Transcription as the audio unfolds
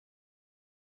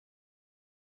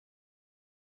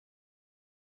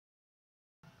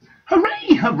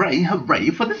Hooray, hooray, hooray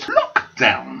for this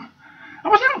lockdown! I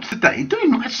was out today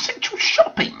doing my essential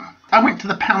shopping. I went to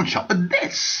the pound shop and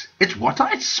this is what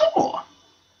I saw.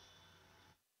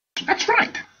 That's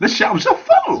right, the shelves are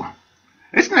full.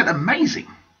 Isn't it amazing?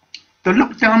 The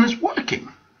lockdown is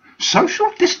working.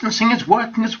 Social distancing is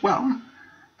working as well.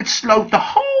 It slowed the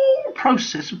whole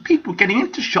process of people getting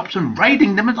into shops and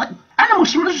raiding them like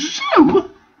animals from a zoo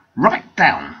right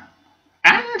down.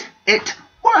 And it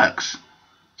works.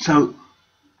 So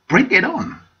bring it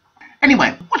on.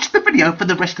 Anyway, watch the video for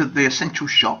the rest of the essential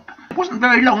shop. It wasn't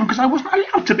very long because I wasn't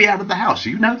allowed to be out of the house.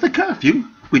 You know the curfew.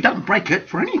 We don't break it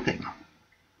for anything.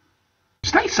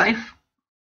 Stay safe.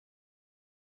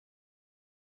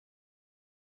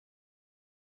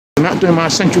 I'm out doing my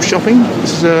essential shopping.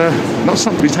 This is not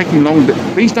something that's taking long, but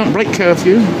please don't break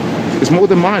curfew. It's more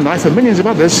than my life and millions of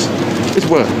others. It's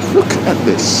work. Look at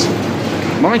this.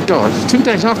 My God, 2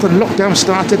 days after the lockdown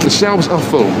started, the shelves are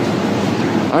full.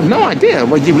 I have no idea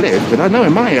where you live, but I know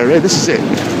in my area this is it.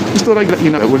 Just thought I'd let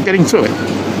you know we're getting through it.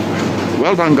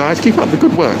 Well done, guys. Keep up the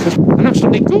good work. It's an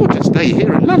absolutely gorgeous day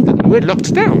here in London. We're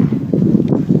locked down.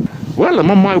 Well,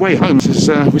 I'm on my way home. As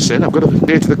we said, I've got to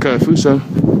adhere to the curfew, so